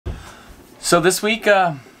So this week,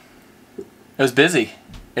 it was busy.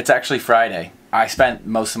 It's actually Friday. I spent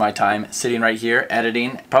most of my time sitting right here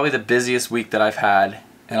editing. Probably the busiest week that I've had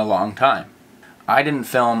in a long time. I didn't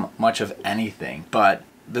film much of anything, but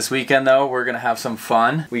this weekend though, we're gonna have some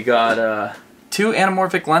fun. We got two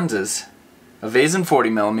anamorphic lenses, a Vazen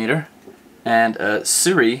 40mm and a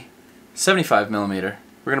Sirui 75mm.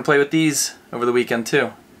 We're gonna play with these over the weekend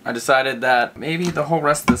too. I decided that maybe the whole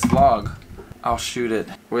rest of this vlog, I'll shoot it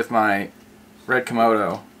with my Red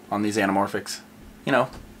Komodo on these anamorphics. You know,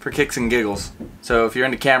 for kicks and giggles. So if you're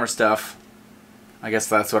into camera stuff, I guess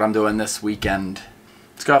that's what I'm doing this weekend.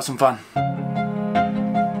 Let's go have some fun.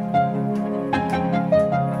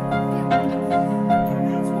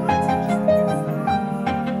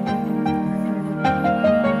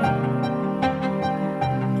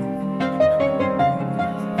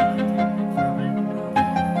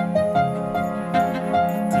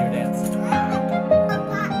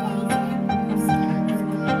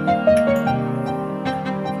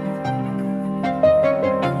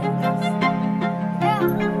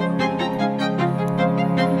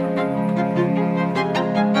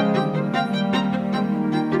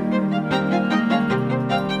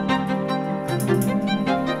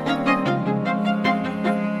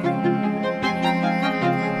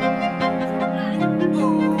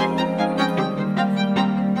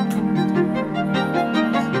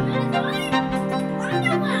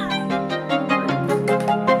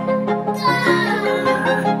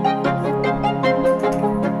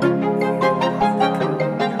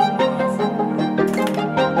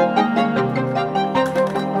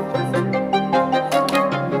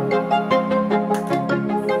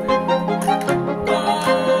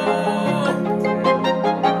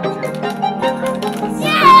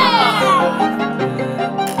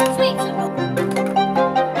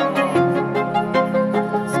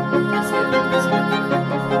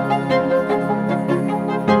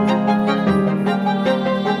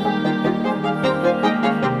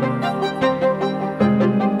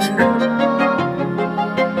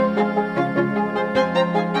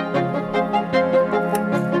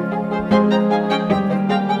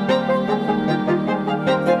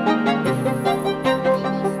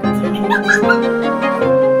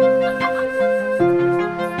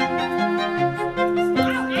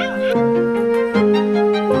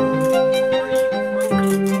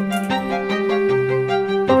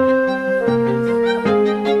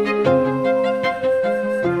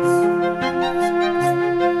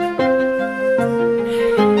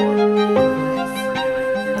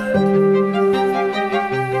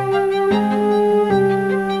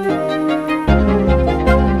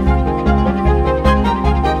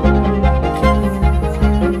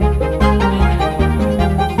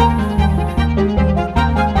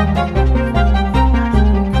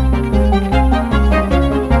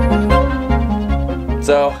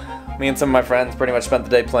 So, me and some of my friends pretty much spent the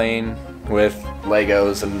day playing with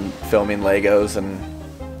Legos and filming Legos, and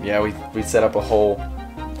yeah, we set up a whole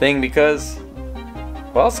thing because,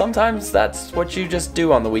 well, sometimes that's what you just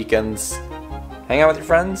do on the weekends. Hang out with your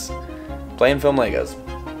friends, play and film Legos.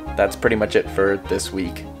 That's pretty much it for this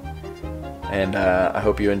week. And I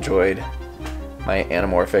hope you enjoyed my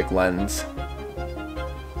anamorphic lens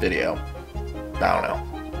video. I don't know.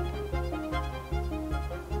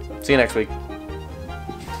 See you next week.